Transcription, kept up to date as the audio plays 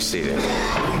seated.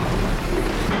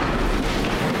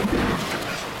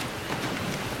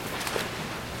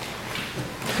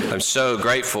 I'm so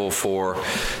grateful for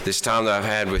this time that I've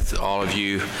had with all of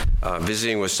you,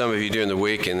 visiting with some of you during the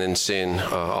week and then seeing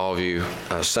all of you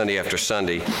Sunday after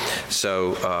Sunday.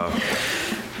 So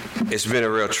it's been a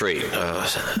real treat.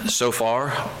 So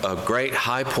far, a great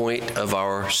high point of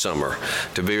our summer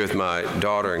to be with my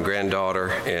daughter and granddaughter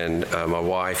and my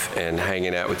wife and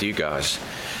hanging out with you guys.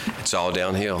 It's all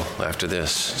downhill after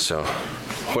this, so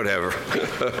whatever.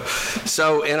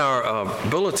 So in our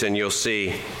bulletin, you'll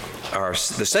see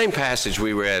the same passage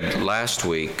we read last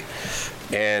week,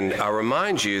 and I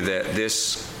remind you that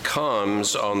this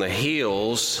comes on the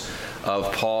heels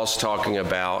of Paul's talking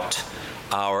about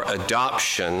our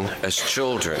adoption as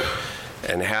children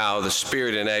and how the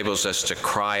Spirit enables us to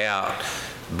cry out,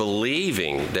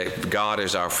 believing that God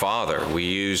is our Father. We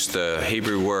use the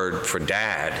Hebrew word for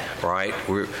dad, right?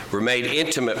 We're made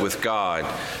intimate with God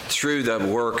through the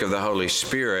work of the Holy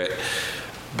Spirit.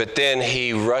 But then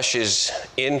he rushes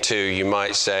into, you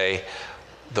might say,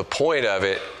 the point of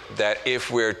it, that if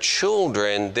we're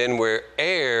children, then we're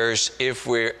heirs. If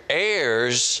we're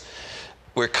heirs,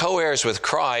 we're co-heirs with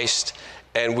Christ,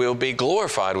 and we'll be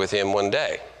glorified with him one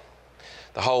day.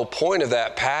 The whole point of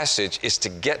that passage is to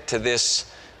get to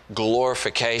this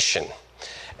glorification.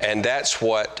 And that's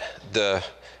what the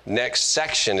next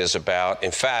section is about.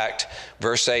 In fact,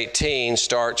 verse 18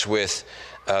 starts with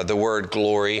the word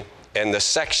glory. And the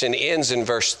section ends in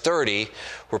verse 30,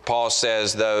 where Paul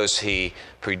says those he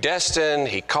predestined,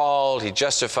 he called, he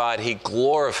justified, he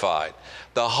glorified.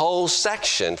 The whole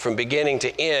section from beginning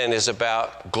to end is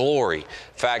about glory.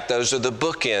 In fact, those are the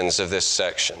bookends of this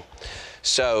section.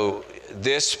 So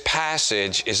this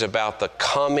passage is about the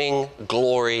coming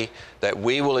glory that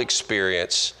we will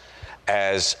experience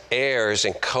as heirs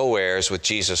and co-heirs with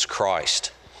Jesus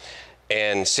Christ.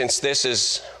 And since this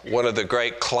is one of the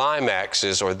great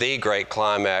climaxes, or the great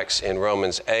climax in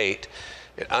Romans 8,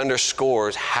 it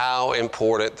underscores how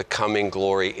important the coming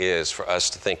glory is for us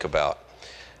to think about.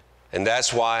 And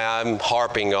that's why I'm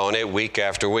harping on it week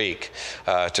after week,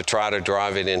 to try to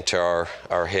drive it into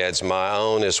our heads, my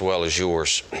own as well as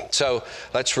yours. So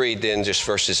let's read then just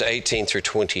verses 18 through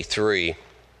 23.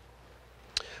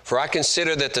 For I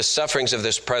consider that the sufferings of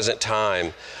this present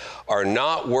time are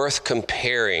not worth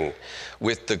comparing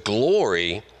with the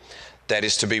glory that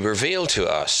is to be revealed to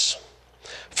us.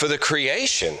 For the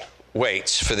creation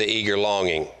waits for the eager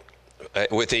longing,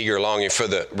 with eager longing for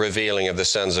the revealing of the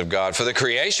sons of God. For the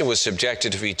creation was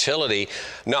subjected to futility,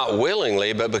 not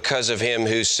willingly, but because of him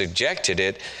who subjected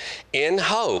it, in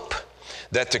hope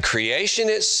that the creation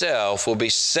itself will be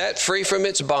set free from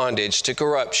its bondage to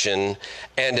corruption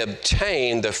and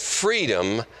obtain the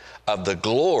freedom of the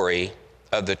glory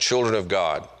of the children of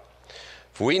God.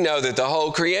 For we know that the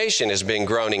whole creation has been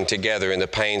groaning together in the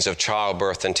pains of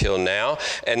childbirth until now,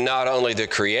 and not only the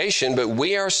creation, but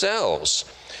we ourselves,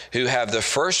 who have the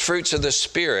first fruits of the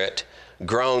Spirit,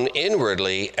 groan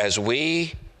inwardly as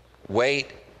we wait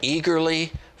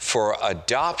eagerly for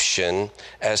adoption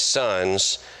as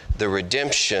sons, the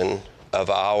redemption of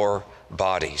our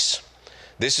bodies.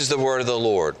 This is the word of the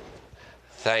Lord.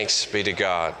 Thanks be to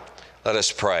God. Let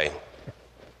us pray.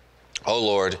 Oh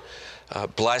Lord,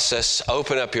 bless us.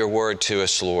 Open up your word to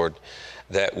us, Lord,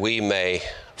 that we may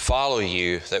follow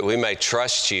you, that we may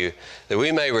trust you, that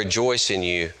we may rejoice in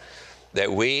you,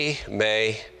 that we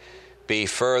may be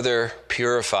further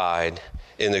purified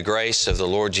in the grace of the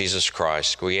Lord Jesus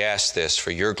Christ. We ask this for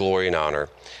your glory and honor.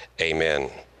 Amen.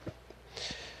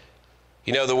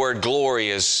 You know, the word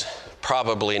glory is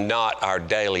probably not our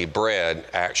daily bread,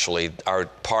 actually, our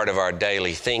part of our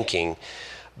daily thinking.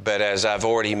 But as I've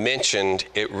already mentioned,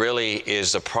 it really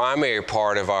is the primary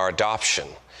part of our adoption.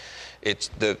 It's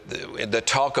the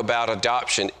talk about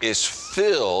adoption is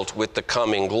filled with the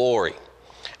coming glory.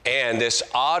 And this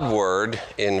odd word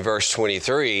in verse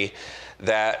 23,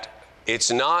 that it's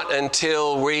not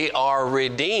until we are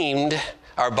redeemed,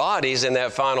 our bodies in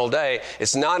that final day,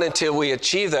 it's not until we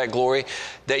achieve that glory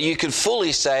that you could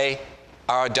fully say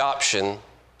our adoption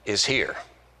is here.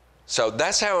 So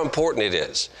that's how important it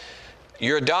is.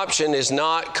 Your adoption is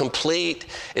not complete,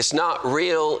 it's not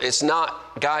real, it's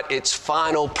not got its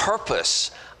final purpose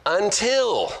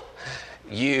until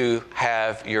you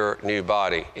have your new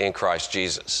body in Christ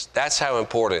Jesus. That's how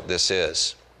important this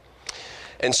is.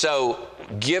 And so,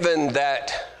 given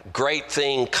that great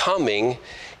thing coming,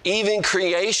 even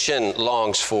creation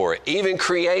longs for it. Even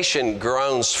creation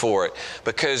groans for it,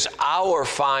 because our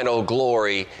final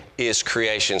glory is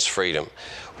creation's freedom.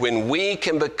 When we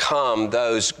can become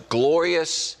those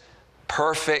glorious,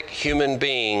 perfect human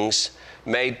beings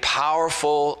made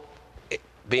powerful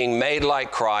being made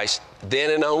like Christ,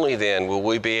 then and only then will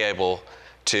we be able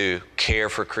to care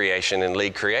for creation and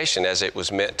lead creation as it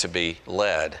was meant to be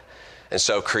led. And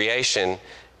so creation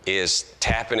is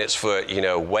tapping its foot,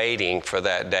 waiting for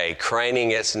that day,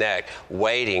 craning its neck,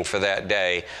 waiting for that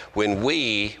day when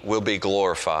we will be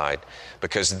glorified,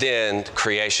 because then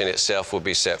creation itself will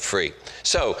be set free.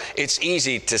 So it's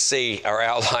easy to see our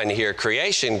outline here.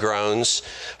 Creation groans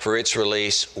for its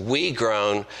release. We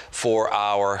groan for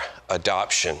our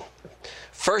adoption.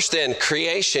 First then,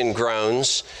 creation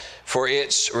groans for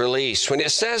its release. When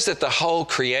it says that the whole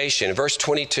creation, verse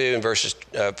 22 and verses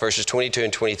 22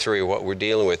 and 23 are what we're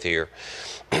dealing with here.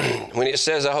 When it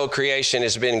says the whole creation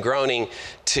has been groaning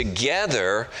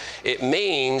together, it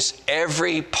means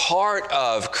every part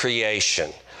of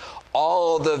creation,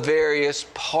 all the various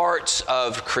parts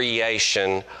of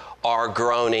creation are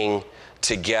groaning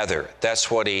together.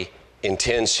 That's what he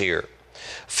intends here.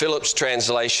 Phillips'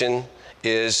 translation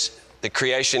is, the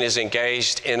creation is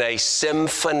engaged in a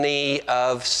symphony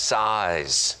of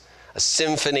sighs. A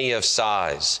symphony of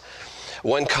sighs.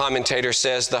 One commentator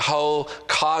says the whole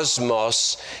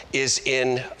cosmos is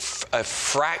in a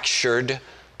fractured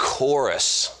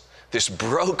chorus, this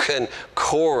broken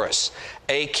chorus,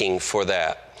 aching for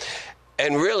that.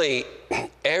 And really,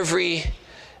 every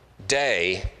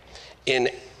day, in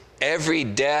every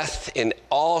death, in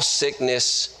all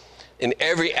sickness, in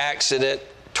every accident,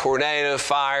 tornado,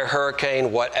 fire,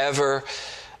 hurricane, whatever,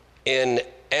 in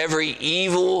every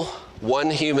evil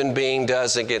one human being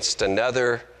does against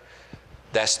another,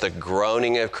 that's the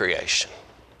groaning of creation.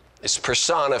 It's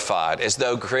personified as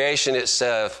though creation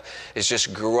itself is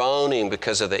just groaning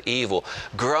because of the evil,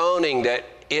 groaning that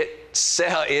it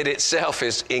itself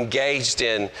is engaged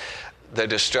in the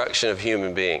destruction of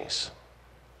human beings.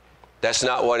 That's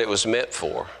not what it was meant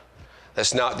for.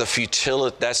 That's not the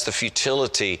futility. That's the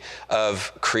futility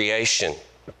of creation.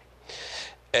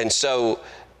 And so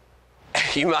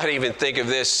you might even think of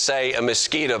this, say a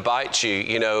mosquito bites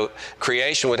you,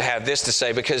 creation would have this to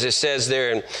say, because it says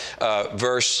there in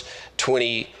verse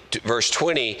 20,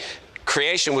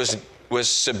 creation was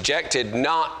subjected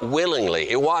not willingly.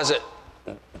 It wasn't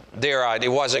their idea.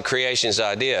 It wasn't creation's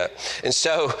idea. And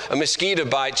so a mosquito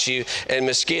bites you, and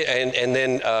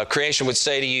then creation would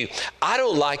say to you, I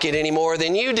don't like it any more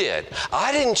than you did.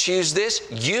 I didn't choose this,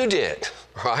 you did,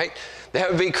 right? That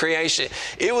would be creation.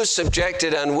 It was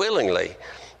subjected unwillingly,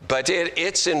 but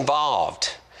it's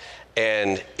involved,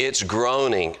 and it's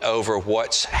groaning over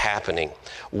what's happening,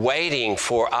 waiting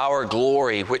for our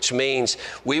glory, which means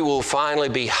we will finally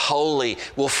be holy,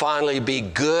 we'll finally be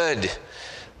good.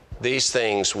 These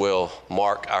things will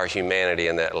mark our humanity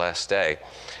in that last day,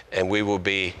 and we will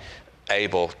be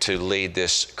able to lead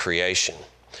this creation.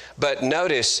 But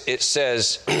notice it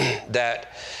says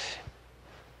that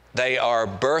they are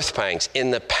birth pangs,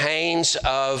 in the pains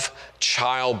of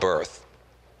childbirth.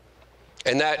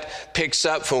 And that picks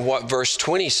up from what verse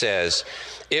 20 says.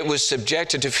 It was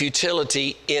subjected to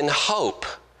futility in hope.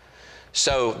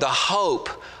 So the hope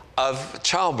of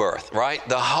childbirth, right?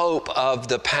 The hope of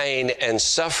the pain and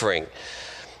suffering.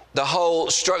 The whole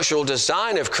structural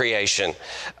design of creation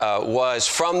was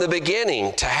from the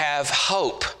beginning to have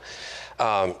hope.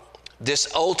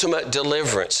 This ultimate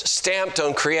deliverance, stamped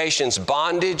on creation's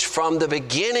bondage from the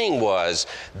beginning, was,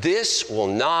 this will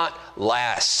not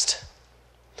last.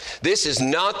 This is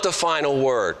not the final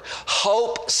word.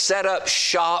 Hope set up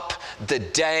shop the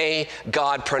day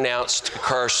God pronounced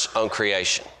curse on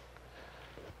creation.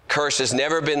 Curse has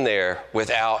never been there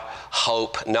without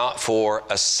hope, not for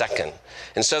a second.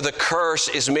 And so the curse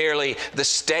is merely the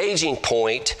staging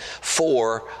point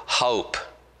for hope.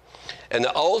 And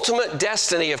the ultimate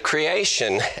destiny of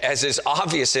creation, as is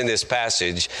obvious in this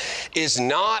passage, is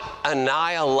not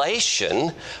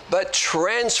annihilation, but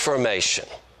transformation.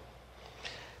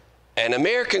 And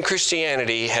American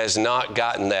Christianity has not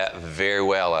gotten that very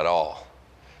well at all.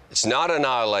 It's not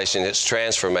annihilation, it's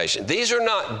transformation. These are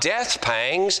not death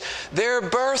pangs, they're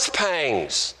birth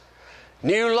pangs.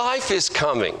 New life is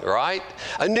coming, right?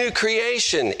 A new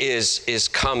creation is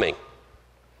coming.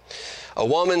 A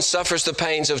woman suffers the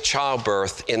pains of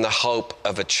childbirth in the hope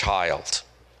of a child.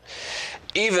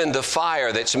 Even the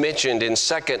fire that's mentioned in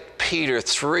 2 Peter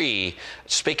 3,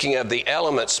 speaking of the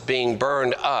elements being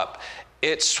burned up,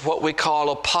 it's what we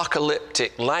call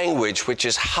apocalyptic language, which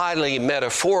is highly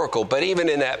metaphorical. But even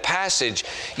in that passage,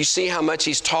 you see how much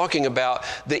he's talking about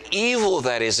the evil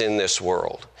that is in this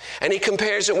world. And he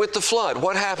compares it with the flood.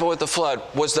 What happened with the flood?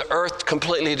 Was the earth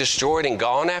completely destroyed and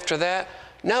gone after that?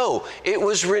 No, it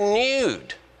was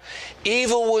renewed.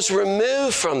 Evil was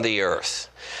removed from the earth.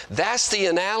 That's the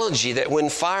analogy, that when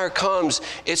fire comes,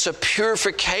 it's a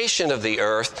purification of the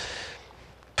earth.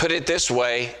 put it this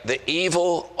way, the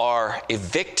evil are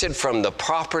evicted from the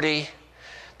property,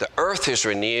 the earth is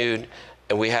renewed,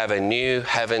 and we have a new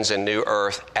heavens and new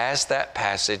earth, as that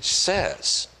passage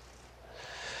says.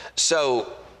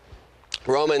 So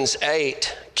Romans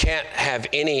 8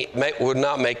 would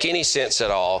not make any sense at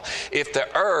all if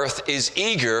the earth is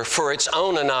eager for its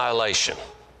own annihilation.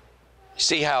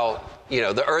 See how,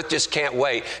 the earth just can't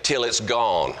wait till it's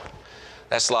gone.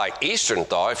 That's like Eastern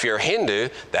thought. If you're a Hindu,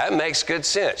 that makes good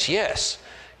sense. Yes.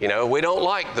 We don't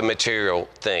like the material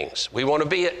things. We want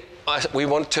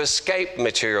to escape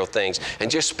material things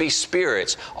and just be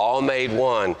spirits, all made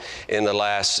one in the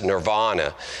last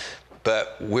nirvana.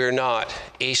 But we're not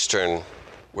Eastern,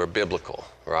 we're biblical,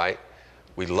 right?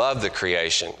 We love the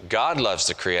creation. God loves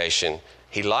the creation.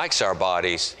 He likes our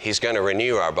bodies. He's going to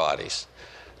renew our bodies.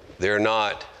 They're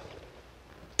not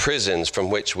prisons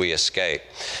from which we escape.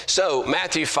 So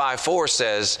Matthew 5:4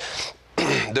 says,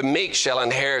 the meek shall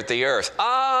inherit the earth.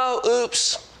 Oh,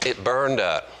 oops, it burned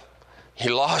up.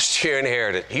 You lost your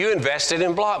inheritance. You invested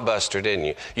in Blockbuster, didn't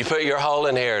you? You put your whole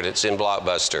inheritance in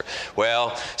Blockbuster.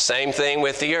 Well, same thing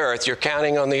with the earth. You're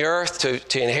counting on the earth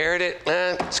to inherit it.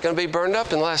 It's going to be burned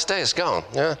up in the last day. It's gone.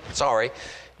 Sorry.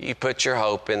 You put your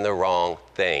hope in the wrong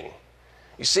thing.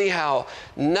 You see how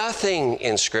nothing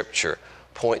in Scripture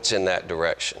points in that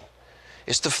direction.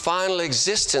 It's the final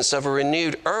existence of a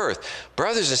renewed earth.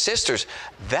 Brothers and sisters,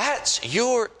 that's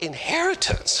your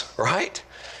inheritance, right?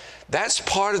 That's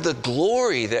part of the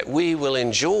glory that we will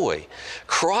enjoy.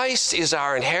 Christ is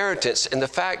our inheritance, and the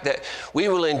fact that we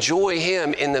will enjoy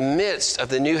Him in the midst of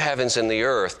the new heavens and the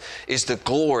earth is the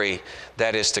glory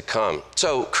that is to come.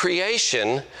 So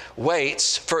creation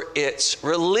waits for its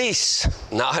release,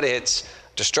 not its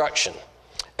destruction.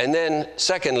 And then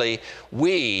secondly,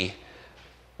 we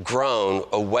groan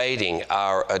awaiting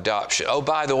our adoption. Oh,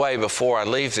 by the way, before I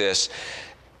leave this,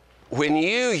 when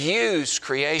you use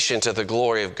creation to the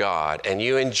glory of God and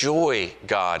you enjoy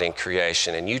God in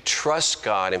creation and you trust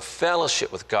God and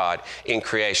fellowship with God in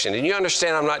creation, and you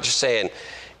understand I'm not just saying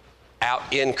out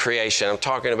in creation, I'm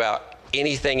talking about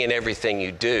anything and everything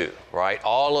you do, right?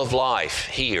 All of life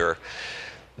here,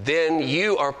 then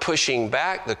you are pushing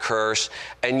back the curse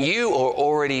and you are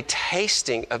already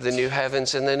tasting of the new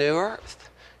heavens and the new earth.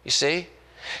 You see?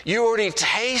 You're already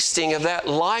tasting of that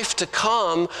life to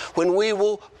come when we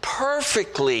will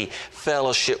perfectly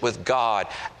fellowship with God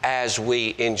as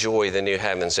we enjoy the new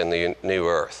heavens and the new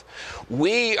earth.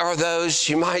 We are those,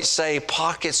 you might say,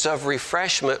 pockets of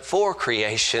refreshment for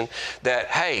creation that,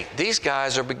 hey, these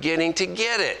guys are beginning to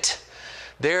get it.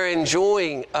 They're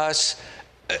enjoying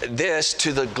this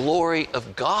to the glory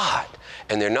of God,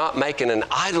 and they're not making an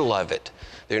idol of it.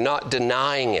 They're not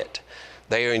denying it.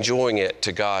 They are enjoying it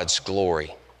to God's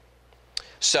glory.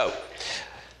 So,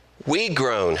 we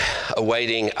groan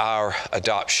awaiting our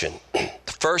adoption.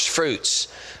 The first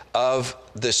fruits of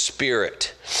the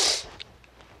Spirit.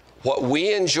 What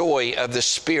we enjoy of the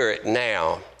Spirit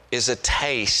now is a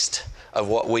taste of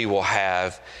what we will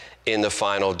have in the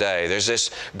final day. There's this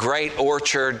great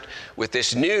orchard with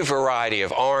this new variety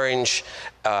of orange.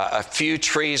 A few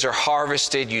trees are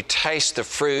harvested. You taste the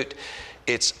fruit.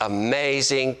 It's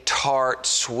amazing, tart,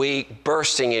 sweet,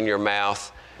 bursting in your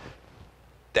mouth.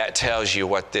 That tells you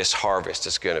what this harvest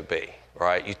is going to be,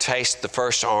 right? You taste the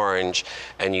first orange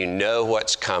and you know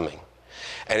what's coming.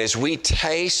 And as we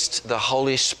taste the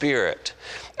Holy Spirit,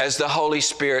 as the Holy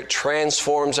Spirit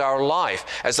transforms our life,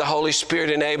 as the Holy Spirit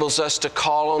enables us to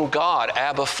call on God,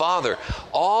 Abba, Father,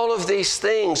 all of these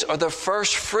things are the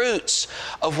first fruits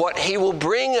of what He will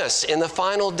bring us in the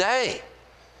final day.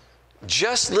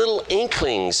 Just little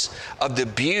inklings of the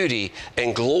beauty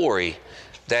and glory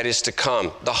that is to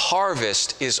come. The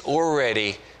harvest is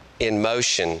already in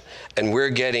motion, and we're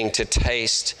getting to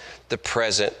taste the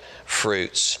present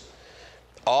fruits.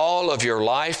 All of your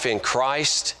life in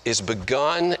Christ is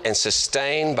begun and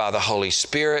sustained by the Holy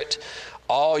Spirit.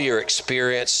 All your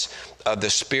experience of the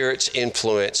Spirit's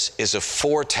influence is a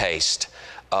foretaste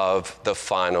of the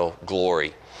final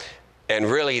glory. And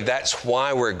really, that's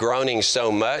why we're groaning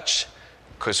so much,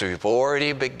 because we've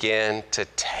already begun to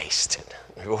taste it.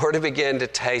 We've already begun to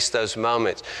taste those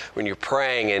moments when you're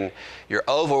praying and you're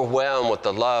overwhelmed with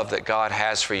the love that God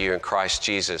has for you in Christ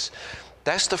Jesus.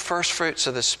 That's the first fruits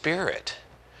of the Spirit.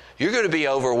 You're going to be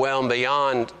overwhelmed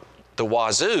beyond the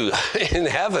wazoo in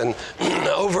heaven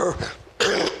over,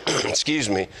 excuse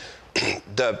me,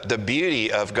 the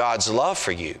beauty of God's love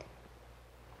for you.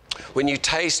 When you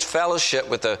taste fellowship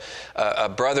with a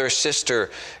brother or sister,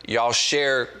 y'all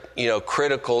share,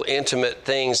 critical, intimate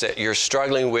things that you're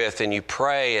struggling with, and you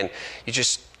pray, and you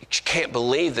can't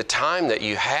believe the time that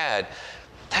you had.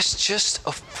 That's just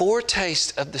a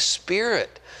foretaste of the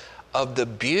Spirit of the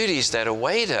beauties that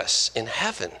await us in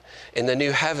heaven, in the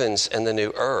new heavens and the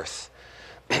new earth.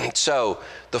 So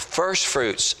the first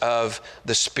fruits of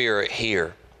the Spirit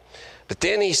here. But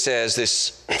then he says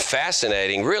this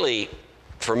fascinating, really,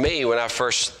 for me, when I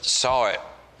first saw it,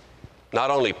 not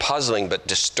only puzzling but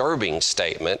disturbing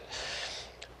statement.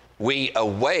 We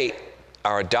await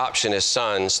our adoption as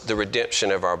sons, the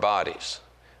redemption of our bodies.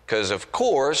 Because, of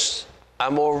course,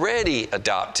 I'm already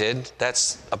adopted.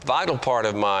 That's a vital part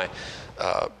of my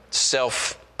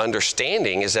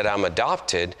self-understanding, is that I'm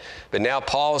adopted. But now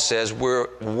Paul says we're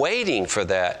waiting for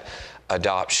that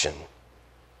adoption.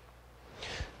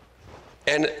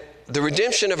 And the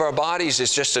redemption of our bodies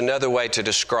is just another way to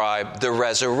describe the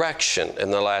resurrection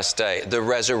in the last day, the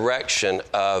resurrection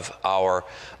of our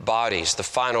bodies, the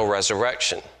final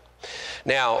resurrection.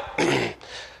 Now,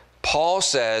 Paul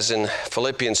says in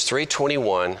Philippians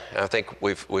 3:21, I think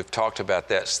we've talked about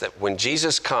this, that when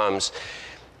Jesus comes,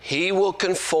 he will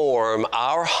conform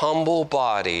our humble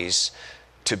bodies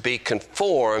to be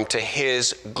conformed to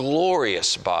his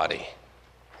glorious body.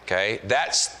 Okay,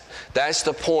 that's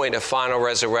the point of final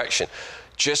resurrection.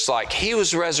 Just like he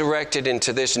was resurrected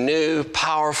into this new,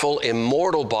 powerful,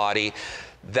 immortal body,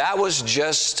 that was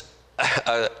just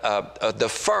the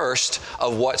first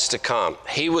of what's to come.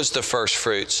 He was the first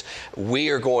fruits. We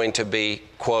are going to be,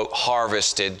 quote,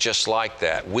 harvested just like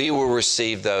that. We will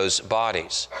receive those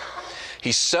bodies.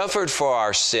 He suffered for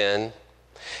our sin.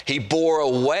 He bore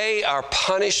away our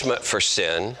punishment for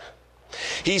sin.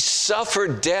 He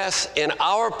suffered death in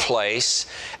our place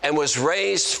and was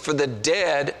raised from the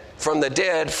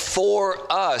dead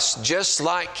for us, just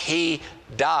like he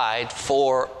died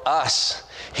for us.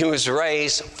 He was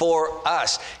raised for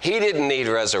us. He didn't need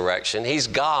resurrection. He's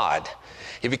God.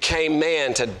 He became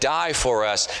man to die for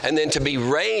us and then to be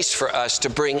raised for us, to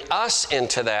bring us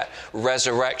into that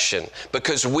resurrection,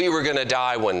 because we were going to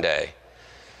die one day.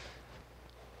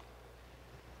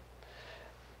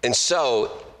 And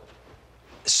so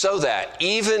that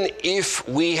even if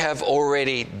we have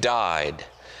already died,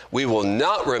 we will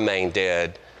not remain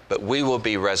dead, but we will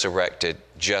be resurrected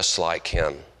just like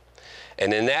him.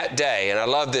 And in that day, and I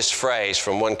love this phrase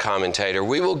from one commentator,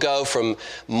 we will go from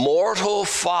mortal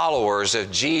followers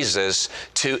of Jesus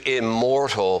to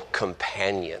immortal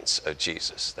companions of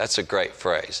Jesus. That's a great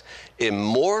phrase.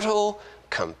 Immortal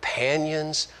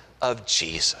companions of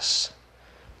Jesus.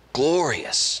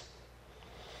 Glorious.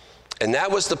 And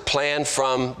that was the plan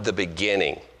from the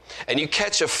beginning. And you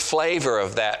catch a flavor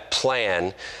of that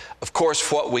plan. Of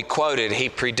course, what we quoted, he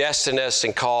predestined us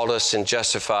and called us and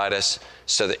justified us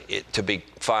so that to be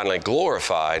finally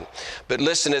glorified. But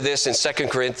listen to this in 2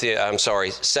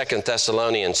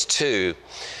 Thessalonians 2.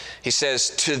 He says,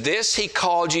 to this he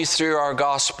called you through our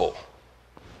gospel.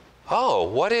 Oh,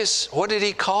 what did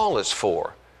he call us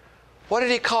for? What did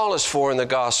he call us for in the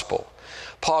gospel?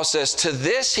 Paul says, to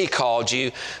this he called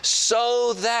you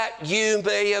so that you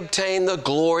may obtain the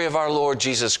glory of our Lord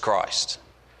Jesus Christ.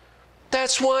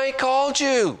 That's why he called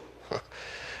you.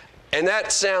 And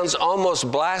that sounds almost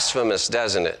blasphemous,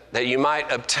 doesn't it? That you might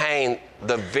obtain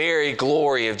the very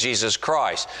glory of Jesus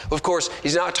Christ. Of course,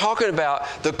 he's not talking about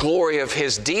the glory of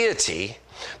his deity,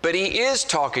 but he is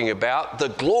talking about the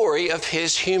glory of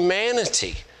his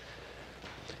humanity.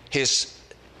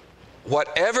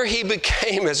 Whatever he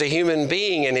became as a human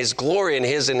being in his glory and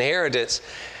his inheritance,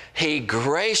 he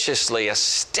graciously,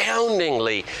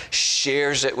 astoundingly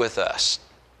shares it with us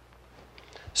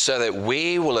so that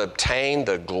we will obtain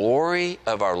the glory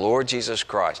of our Lord Jesus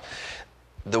Christ.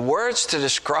 The words to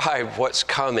describe what's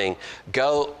coming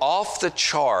go off the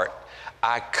chart.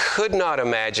 I could not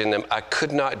imagine them. I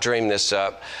could not dream this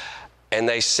up. And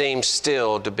they seem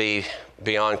still to be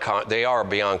beyond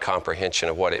comprehension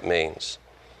of what it means.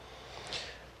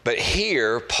 But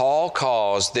here, Paul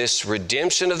calls this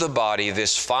redemption of the body,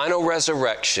 this final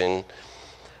resurrection,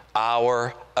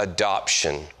 our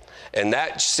adoption. And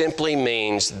that simply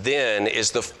means then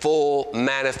is the full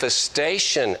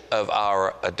manifestation of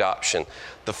our adoption,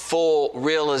 the full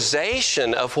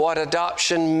realization of what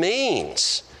adoption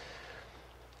means.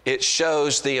 It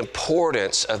shows the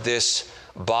importance of this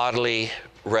bodily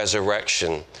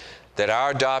resurrection, that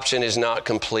our adoption is not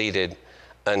completed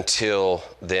until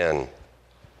then.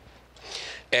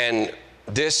 And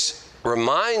this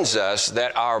reminds us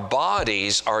that our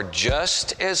bodies are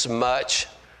just as much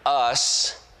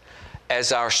us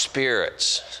as our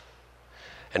spirits.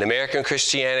 And American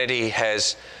Christianity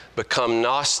has become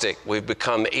Gnostic. We've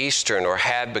become Eastern, or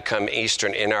had become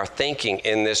Eastern in our thinking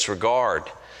in this regard,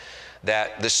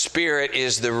 that the spirit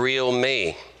is the real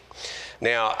me.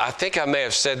 Now, I think I may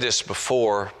have said this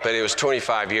before, but it was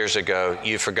 25 years ago.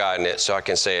 You've forgotten it, so I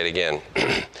can say it again.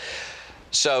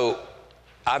 So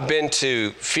I've been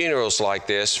to funerals like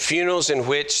this, funerals in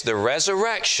which the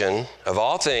resurrection of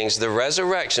all things, the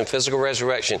resurrection, physical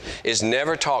resurrection, is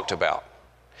never talked about.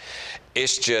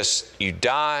 It's just you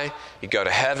die, you go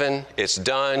to heaven, it's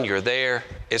done, you're there,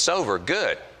 it's over,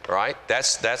 good, right?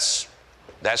 That's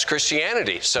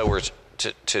Christianity, so we're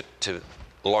to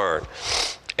learn.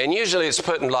 And usually it's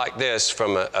put in like this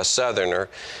from a Southerner,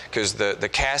 because the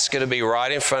casket will be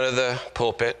right in front of the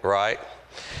pulpit, right?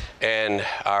 And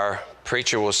our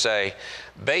preacher will say,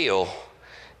 Bill,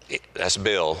 that's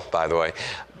Bill, by the way.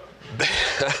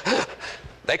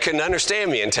 They couldn't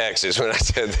understand me in Texas when I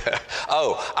said that.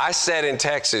 Oh, I said in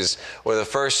Texas, for the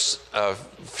first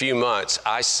few months,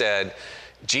 I said,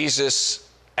 Jesus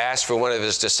asked for one of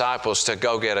his disciples to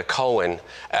go get a Cohen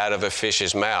out of a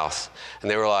fish's mouth.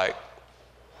 And they were like,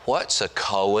 what's a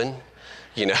Cohen?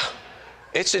 You know,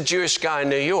 it's a Jewish guy in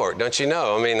New York, don't you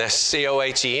know? I mean, that's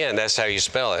C-O-H-E-N, that's how you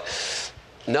spell it.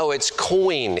 No, it's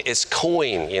coin,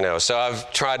 you know. So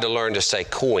I've tried to learn to say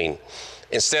coin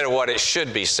instead of what it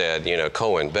should be said, you know,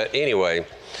 Cohen. But anyway,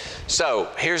 so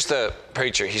here's the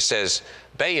preacher. He says,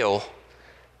 Baal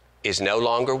is no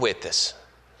longer with us.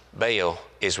 Baal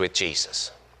is with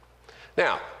Jesus.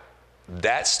 Now,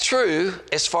 that's true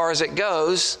as far as it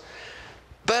goes,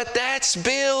 but that's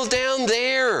Bill down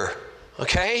there,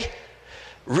 okay?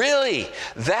 Really,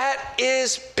 that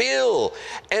is Bill,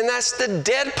 and that's the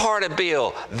dead part of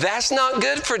Bill. That's not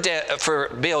good for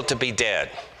Bill to be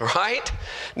dead, right?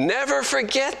 Never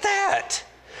forget that.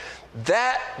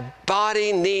 That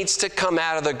body needs to come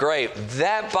out of the grave.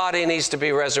 That body needs to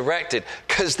be resurrected,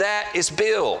 because that is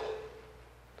Bill.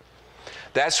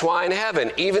 That's why in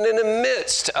heaven, even in the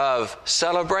midst of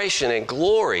celebration and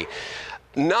glory,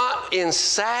 not in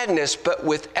sadness, but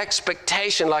with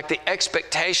expectation, like the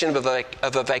expectation of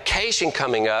a vacation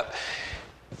coming up.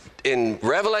 In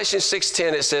Revelation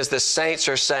 6:10, it says the saints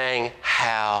are saying,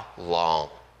 how long?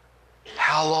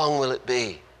 How long will it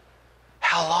be?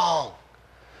 How long?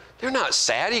 They're not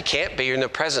sad. You can't be. You're in the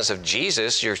presence of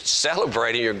Jesus. You're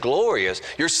celebrating. You're glorious.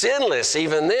 You're sinless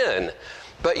even then.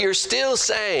 But you're still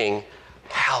saying,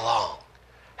 how long?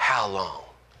 How long?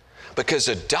 Because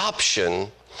adoption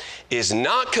is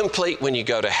not complete when you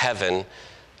go to heaven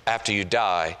after you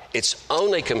die. It's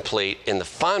only complete in the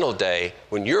final day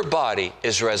when your body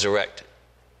is resurrected.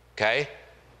 Okay?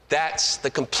 That's the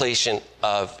completion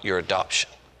of your adoption.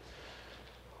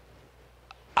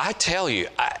 I tell you,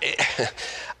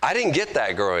 I didn't get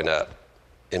that growing up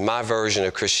in my version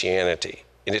of Christianity.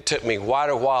 And it took me quite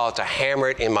a while to hammer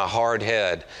it in my hard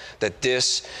head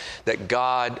that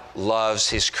God loves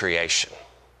his creation.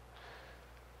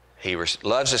 He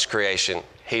loves his creation.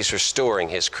 He's restoring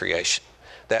his creation.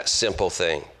 That simple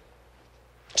thing.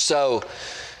 So,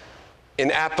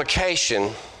 in application,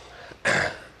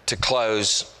 to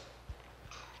close,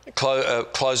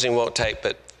 closing won't take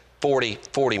but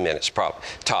 40 minutes, probably,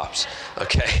 tops,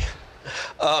 okay?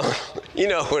 You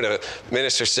know when a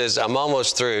minister says, I'm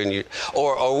almost through,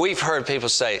 or we've heard people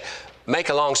say, make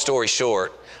a long story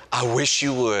short, I wish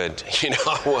you would, you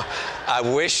know, I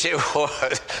wish it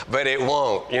would, but it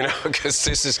won't, you know, because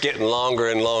this is getting longer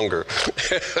and longer.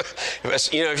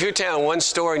 You know, if you're telling one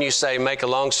story and you say, make a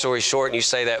long story short, and you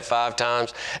say that 5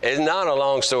 times, it's not a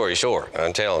long story short,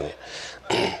 I'm telling you.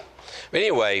 But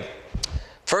anyway,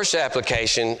 first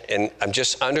application, and I'm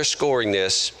just underscoring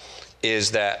this,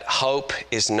 is that hope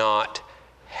is not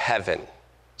heaven,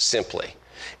 simply.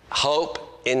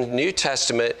 Hope in the New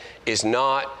Testament is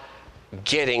not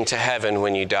getting to heaven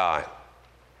when you die.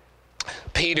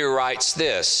 Peter writes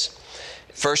this,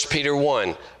 1 Peter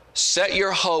 1, set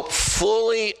your hope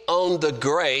fully on the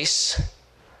grace,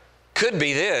 could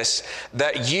be this,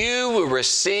 that you will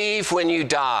receive when you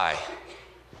die.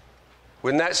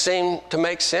 Wouldn't that seem to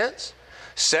make sense?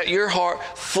 Set your heart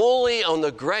fully on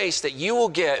the grace that you will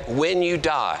get when you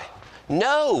die.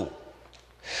 No.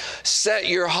 Set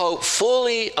your hope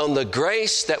fully on the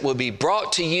grace that will be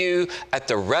brought to you at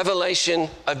the revelation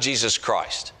of Jesus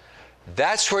Christ.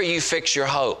 That's where you fix your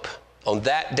hope, on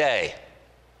that day.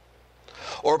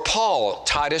 Or Paul,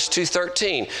 Titus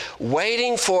 2:13,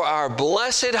 waiting for our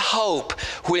blessed hope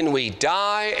when we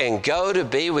die and go to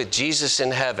be with Jesus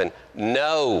in heaven.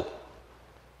 No.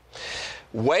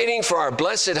 Waiting for our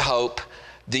blessed hope,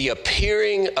 the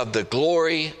appearing of the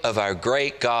glory of our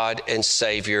great God and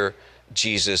Savior,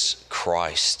 Jesus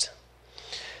Christ.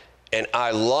 And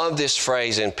I love this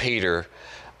phrase in Peter,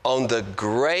 on the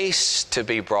grace to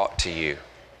be brought to you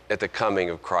at the coming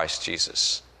of Christ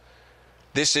Jesus.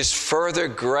 This is further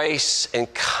grace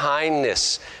and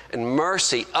kindness and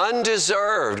mercy.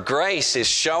 Undeserved grace is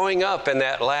showing up in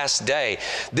that last day.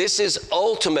 This is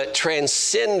ultimate,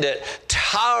 transcendent,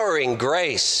 towering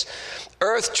grace.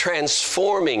 Earth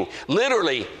transforming,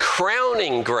 literally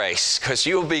crowning grace, because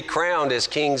you'll be crowned as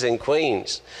kings and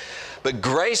queens. But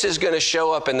grace is going to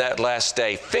show up in that last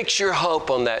day. Fix your hope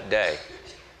on that day.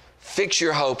 Fix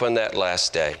your hope on that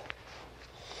last day.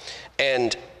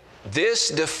 And this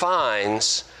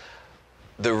defines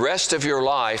the rest of your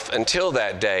life until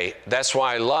that day. That's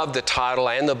why I love the title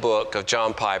and the book of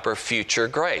John Piper, Future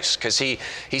Grace, because he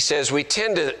says we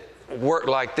tend to work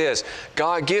like this.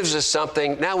 God gives us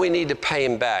something, now we need to pay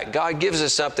Him back. God gives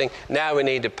us something, now we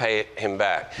need to pay Him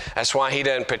back. That's why he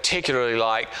doesn't particularly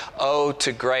like, oh,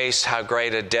 to grace, how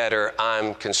great a debtor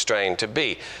I'm constrained to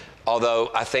be.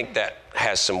 Although I think that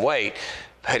has some weight.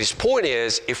 But his point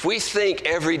is, if we think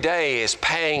every day is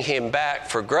paying Him back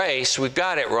for grace, we've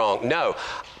got it wrong. No,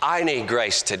 I need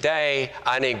grace today.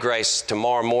 I need grace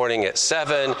tomorrow morning at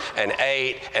 7 and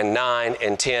 8 and 9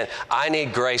 and 10. I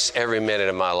need grace every minute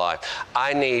of my life.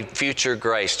 I need future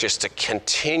grace just to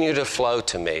continue to flow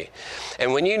to me.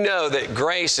 And when you know that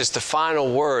grace is the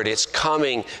final word, it's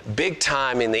coming big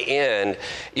time in the end,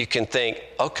 you can think,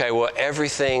 okay, well,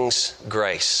 everything's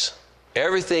grace.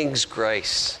 Everything's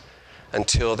grace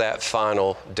until that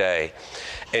final day.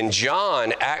 And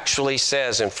John actually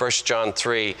says in 1 John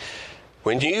 3,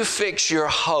 when you fix your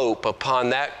hope upon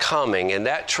that coming and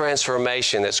that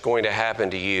transformation that's going to happen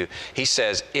to you, he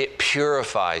says it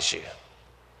purifies you.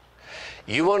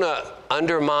 You want to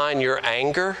undermine your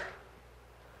anger,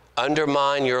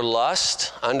 undermine your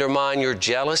lust, undermine your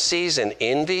jealousies and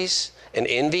envies and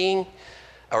envying,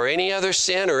 or any other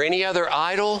sin or any other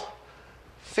idol?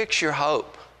 Fix your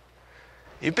hope.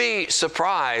 You'd be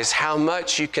surprised how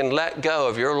much you can let go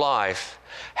of your life,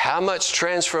 how much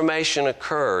transformation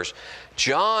occurs.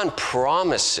 John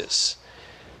promises,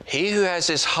 he who has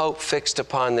his hope fixed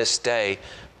upon this day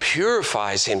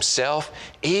purifies himself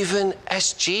even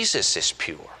as Jesus is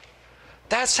pure.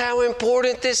 That's how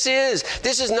important this is.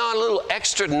 This is not a little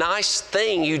extra nice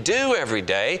thing you do every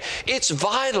day. It's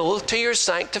vital to your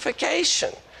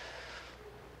sanctification.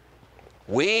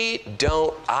 We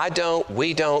don't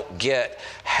get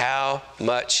how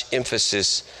much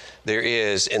emphasis there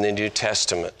is in the New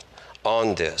Testament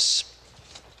on this.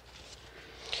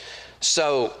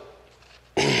 So,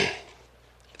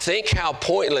 think how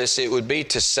pointless it would be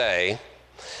to say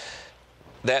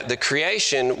that the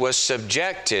creation was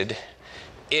subjected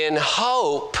in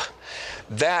hope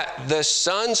that the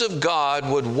sons of God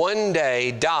would one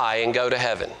day die and go to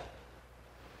heaven.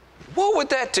 What would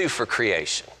that do for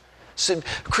creation? So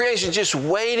creation just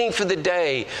waiting for the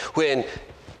day when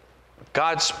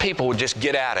God's people would just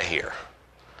get out of here.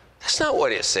 That's not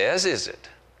what it says, is it?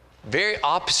 Very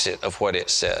opposite of what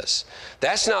it says.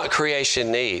 That's not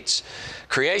creation needs.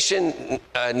 Creation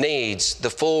needs the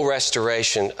full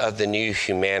restoration of the new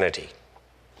humanity.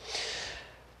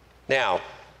 Now,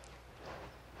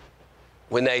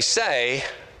 when they say,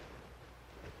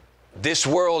 this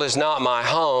world is not my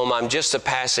home, I'm just a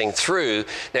passing through.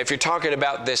 Now, if you're talking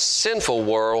about this sinful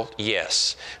world,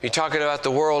 yes. If you're talking about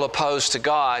the world opposed to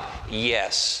God,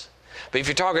 yes. But if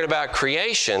you're talking about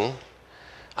creation,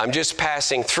 I'm just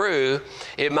passing through,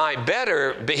 it might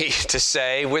better be to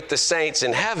say with the saints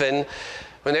in heaven,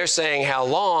 when they're saying how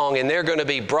long, and they're going to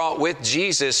be brought with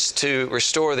Jesus to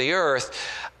restore the earth,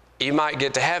 you might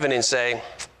get to heaven and say,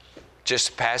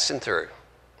 just passing through.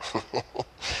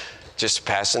 Just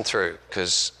passing through,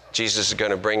 because Jesus is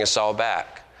going to bring us all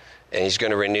back, and He's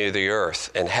going to renew the earth,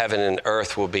 and heaven and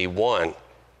earth will be one.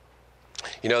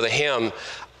 You know the hymn,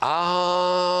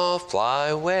 I'll fly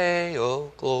away,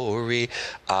 oh glory,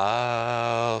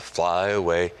 I'll fly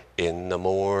away in the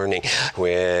morning.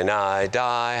 When I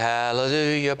die,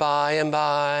 hallelujah, by and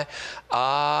by,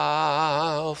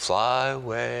 I'll fly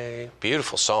away.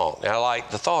 Beautiful song. And I like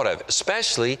the thought of it,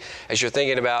 especially as you're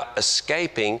thinking about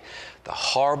escaping the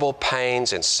horrible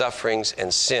pains and sufferings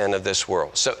and sin of this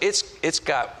world. So it's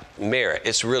got merit.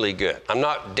 It's really good. I'm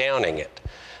not downing it.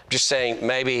 I'm just saying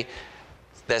maybe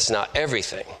that's not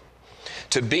everything.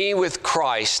 To be with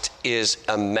Christ is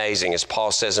amazing, as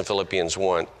Paul says in Philippians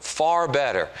 1. Far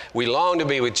better. We long to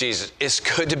be with Jesus. It's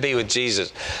good to be with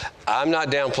Jesus. I'm not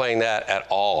downplaying that at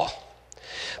all.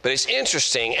 But it's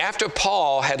interesting, after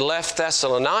Paul had left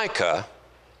Thessalonica,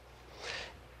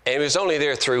 and he was only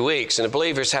there 3 weeks, and the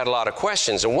believers had a lot of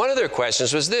questions. And one of their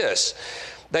questions was this.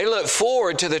 They looked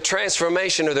forward to the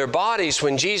transformation of their bodies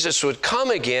when Jesus would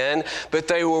come again, but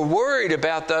they were worried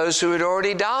about those who had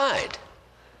already died.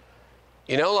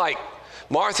 You know, like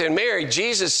Martha and Mary,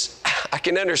 Jesus, I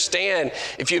can understand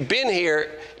if you'd been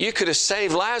here, you could have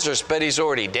saved Lazarus, but he's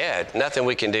already dead. Nothing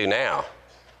we can do now.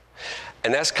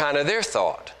 And that's kind of their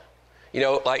thought. You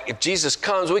know, like if Jesus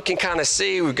comes, we can kind of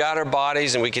see, we've got our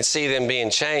bodies and we can see them being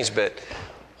changed, but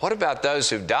what about those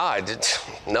who died?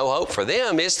 No hope for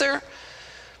them, is there?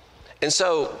 And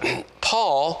so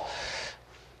Paul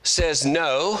says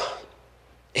no.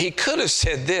 He could have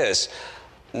said this,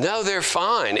 no, they're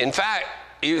fine. In fact,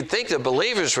 you'd think the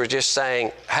believers were just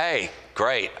saying, hey,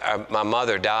 great, my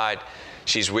mother died.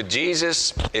 She's with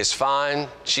Jesus, it's fine,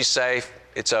 she's safe,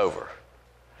 it's over.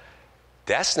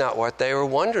 That's not what they were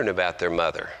wondering about their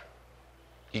mother.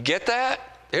 You get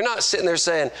that? They're not sitting there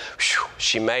saying,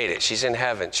 she made it, she's in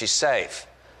heaven, she's safe.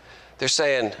 They're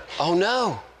saying, oh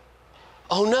no,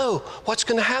 what's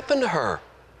going to happen to her?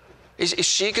 Is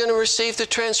she going to receive the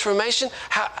transformation?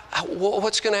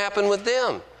 What's going to happen with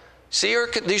them?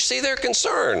 Do you see their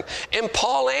concern? And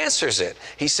Paul answers it.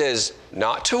 He says,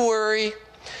 not to worry.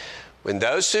 When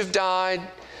those who've died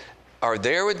are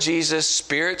there with Jesus,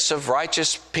 spirits of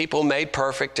righteous people made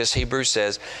perfect, as Hebrews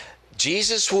says,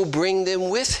 Jesus will bring them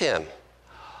with him.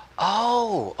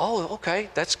 Oh, okay,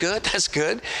 that's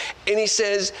good. And he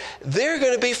says, they're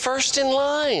going to be first in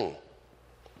line.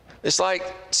 It's like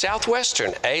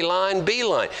Southwestern, A line, B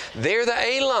line. They're the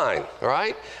A line,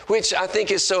 right? Which I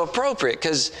think is so appropriate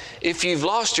because if you've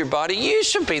lost your body, you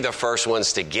should be the first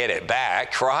ones to get it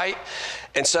back, right?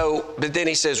 And so, but then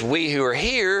he says, we who are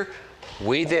here,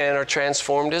 we then are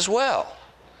transformed as well.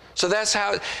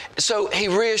 So he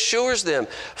reassures them,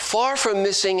 far from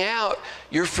missing out,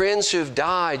 your friends who've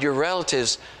died, your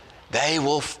relatives, they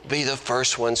will be the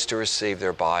first ones to receive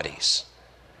their bodies.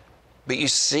 But you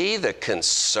see the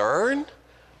concern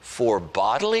for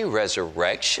bodily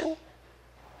resurrection,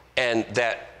 and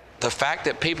that the fact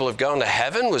that people have gone to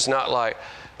heaven was not like,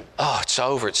 oh, it's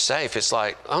over, it's safe. It's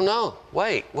like, oh no,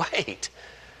 wait.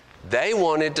 They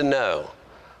wanted to know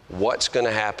what's going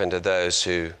to happen to those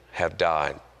who have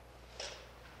died.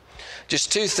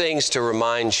 Just two things to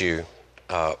remind you,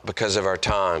 because of our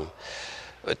time.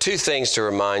 Two things to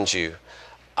remind you.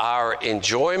 Our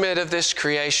enjoyment of this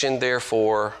creation,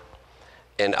 therefore,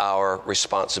 and our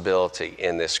responsibility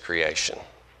in this creation.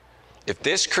 If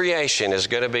this creation is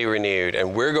going to be renewed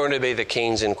and we're going to be the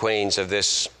kings and queens of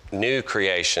this new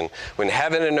creation, when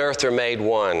heaven and earth are made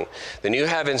one, the new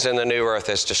heavens and the new earth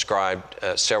as described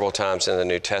several times in the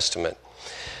New Testament,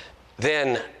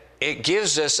 then it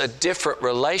gives us a different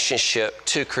relationship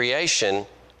to creation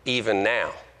even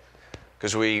now.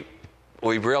 Because we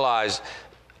realize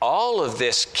all of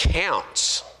this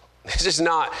counts. This is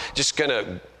not just going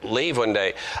to leave one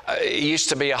day. It used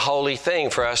to be a holy thing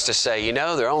for us to say, you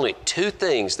know, there are only two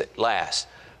things that last: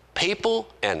 people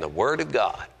and the Word of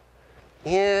God.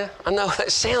 Yeah, I know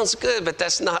that sounds good, but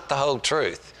that's not the whole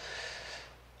truth.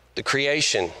 The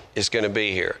creation is going to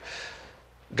be here.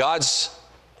 God's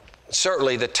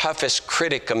certainly the toughest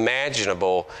critic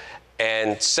imaginable,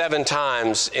 and 7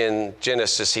 times in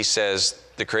Genesis he says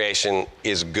the creation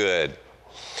is good.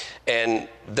 And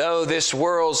though this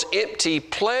world's empty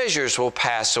pleasures will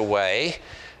pass away,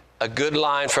 a good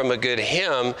line from a good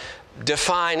hymn,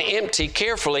 define empty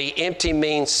carefully. Empty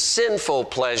means sinful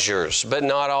pleasures, but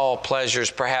not all pleasures,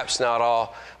 perhaps not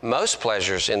all, most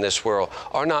pleasures in this world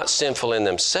are not sinful in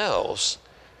themselves.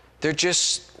 They're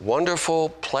just wonderful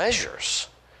pleasures.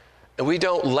 And we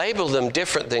don't label them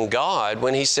different than God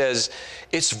when he says,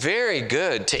 it's very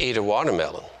good to eat a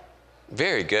watermelon.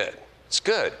 Very good. It's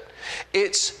good.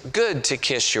 It's good to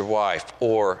kiss your wife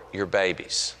or your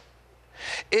babies.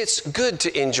 It's good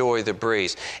to enjoy the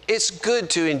breeze. It's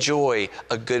good to enjoy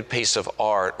a good piece of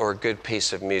art or a good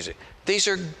piece of music. These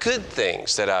are good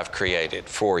things that I've created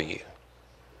for you.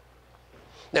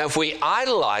 Now, if we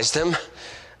idolize them,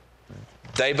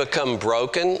 they become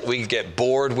broken. We get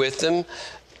bored with them.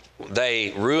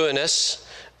 They ruin us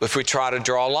if we try to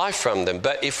draw life from them.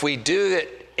 But if we do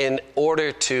it in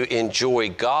order to enjoy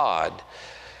God,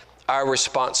 our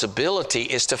responsibility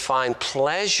is to find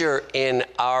pleasure in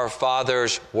our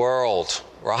Father's world,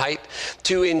 right?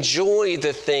 To enjoy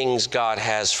the things God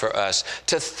has for us,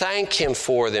 to thank Him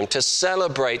for them, to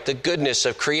celebrate the goodness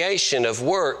of creation, of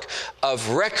work, of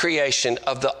recreation,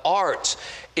 of the arts.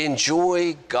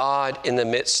 Enjoy God in the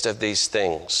midst of these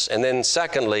things. And then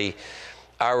secondly,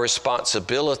 our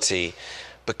responsibility,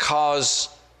 because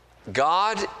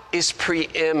God is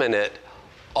preeminent,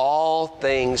 all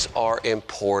things are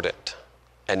important,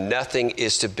 and nothing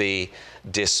is to be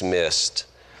dismissed.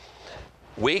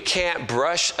 We can't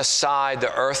brush aside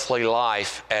the earthly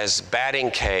life as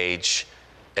batting cage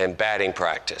and batting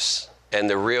practice, and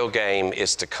the real game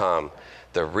is to come.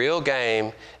 The real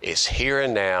game is here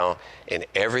and now in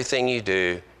everything you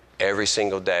do every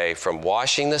single day, from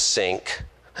washing the sink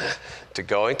to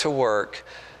going to work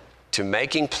to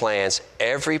making plans.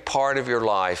 Every part of your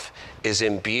life is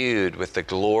imbued with the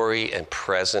glory and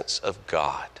presence of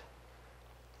God.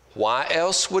 Why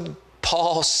else would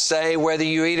Paul say, whether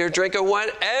you eat or drink or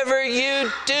whatever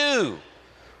you do,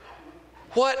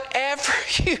 whatever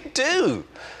you do,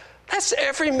 that's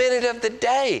every minute of the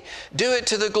day, do it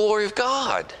to the glory of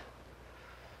God.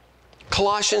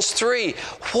 Colossians 3,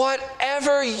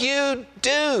 whatever you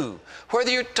do, whether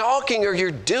you're talking or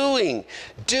you're doing,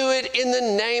 do it in the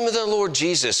name of the Lord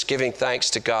Jesus, giving thanks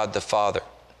to God the Father.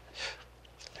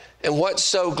 And what's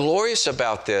so glorious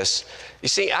about this, you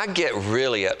see, I get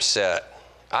really upset.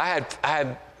 I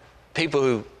had people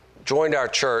who joined our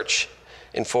church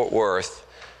in Fort Worth,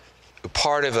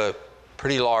 part of a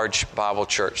pretty large Bible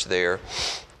church there,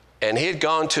 and he had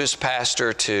gone to his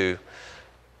pastor to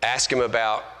ask him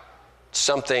about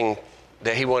something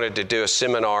that he wanted to do, a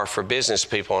seminar for business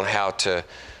people on how to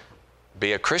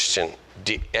be a Christian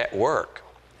at work.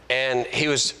 And he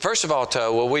was, first of all,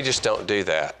 told, well, we just don't do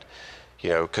that,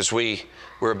 because we're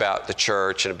about the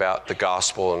church and about the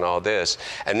gospel and all this.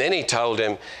 And then he told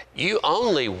him, you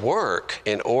only work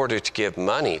in order to give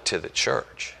money to the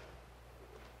church.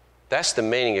 That's the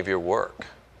meaning of your work.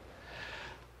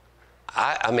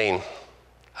 I mean,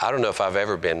 I don't know if I've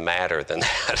ever been madder than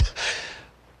that.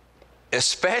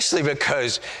 Especially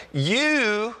because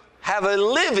you have a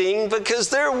living because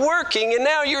they're working, and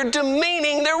now you're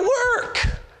demeaning their work.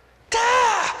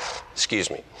 Excuse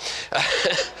me.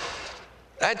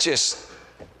 That just,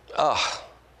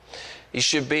 you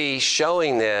should be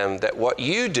showing them that what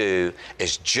you do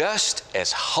is just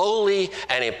as holy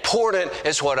and important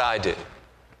as what I do.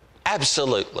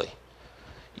 Absolutely.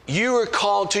 You are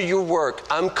called to your work.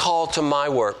 I'm called to my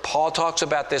work. Paul talks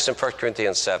about this in 1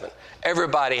 Corinthians 7.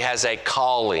 Everybody has a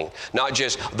calling, not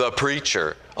just the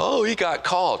preacher. Oh, he got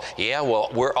called. Yeah, well,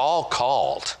 we're all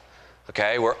called,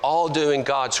 okay? We're all doing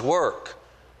God's work.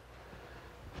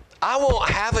 I won't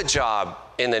have a job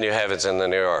in the new heavens and the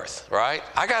new earth, right?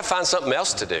 I got to find something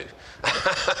else to do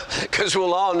because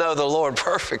we'll all know the Lord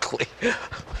perfectly.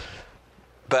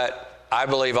 But I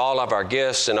believe all of our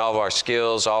gifts and all of our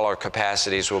skills, all our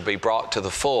capacities will be brought to the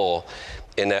full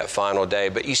in that final day.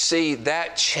 But you see,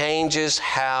 that changes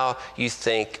how you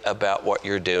think about what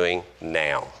you're doing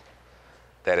now.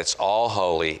 That it's all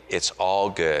holy, it's all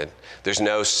good. There's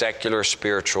no secular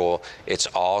spiritual, it's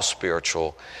all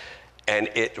spiritual. And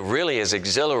it really is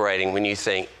exhilarating when you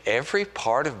think every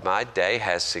part of my day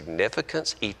has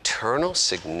significance, eternal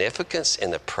significance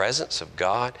in the presence of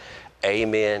God.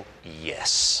 Amen,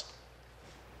 yes.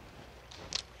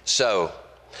 So,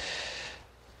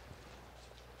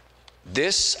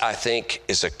 this, I think,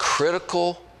 is a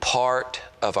critical part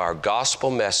of our gospel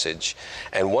message.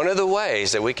 And one of the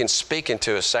ways that we can speak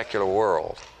into a secular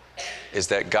world is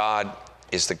that God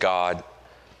is the God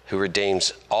who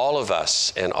redeems all of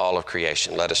us and all of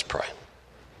creation. Let us pray.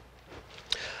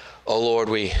 Oh Lord,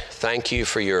 we thank you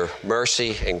for your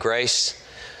mercy and grace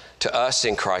to us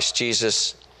in Christ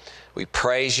Jesus. We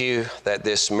praise you that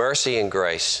this mercy and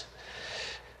grace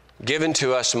given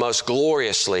to us most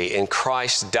gloriously in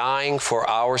Christ dying for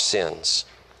our sins,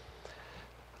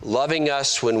 loving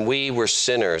us when we were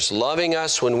sinners, loving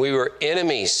us when we were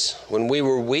enemies, when we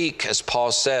were weak, as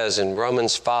Paul says in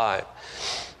Romans 5,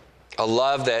 a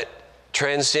love that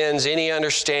transcends any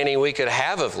understanding we could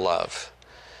have of love.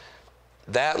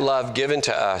 That love given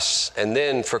to us, and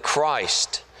then for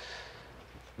Christ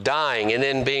dying and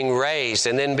then being raised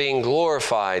and then being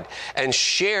glorified and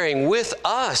sharing with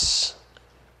us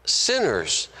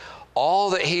sinners all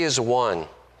that he has won.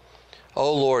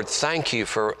 Oh Lord, thank you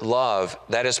for love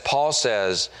that, as Paul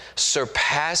says,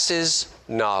 surpasses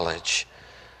knowledge.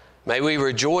 May we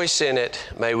rejoice in it.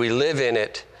 May we live in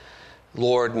it.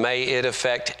 Lord, may it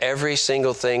affect every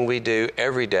single thing we do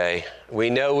every day. We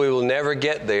know we will never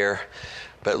get there,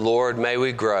 but Lord, may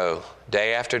we grow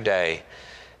day after day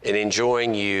in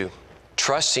enjoying you,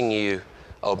 trusting you,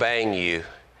 obeying you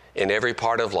in every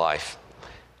part of life.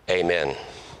 Amen.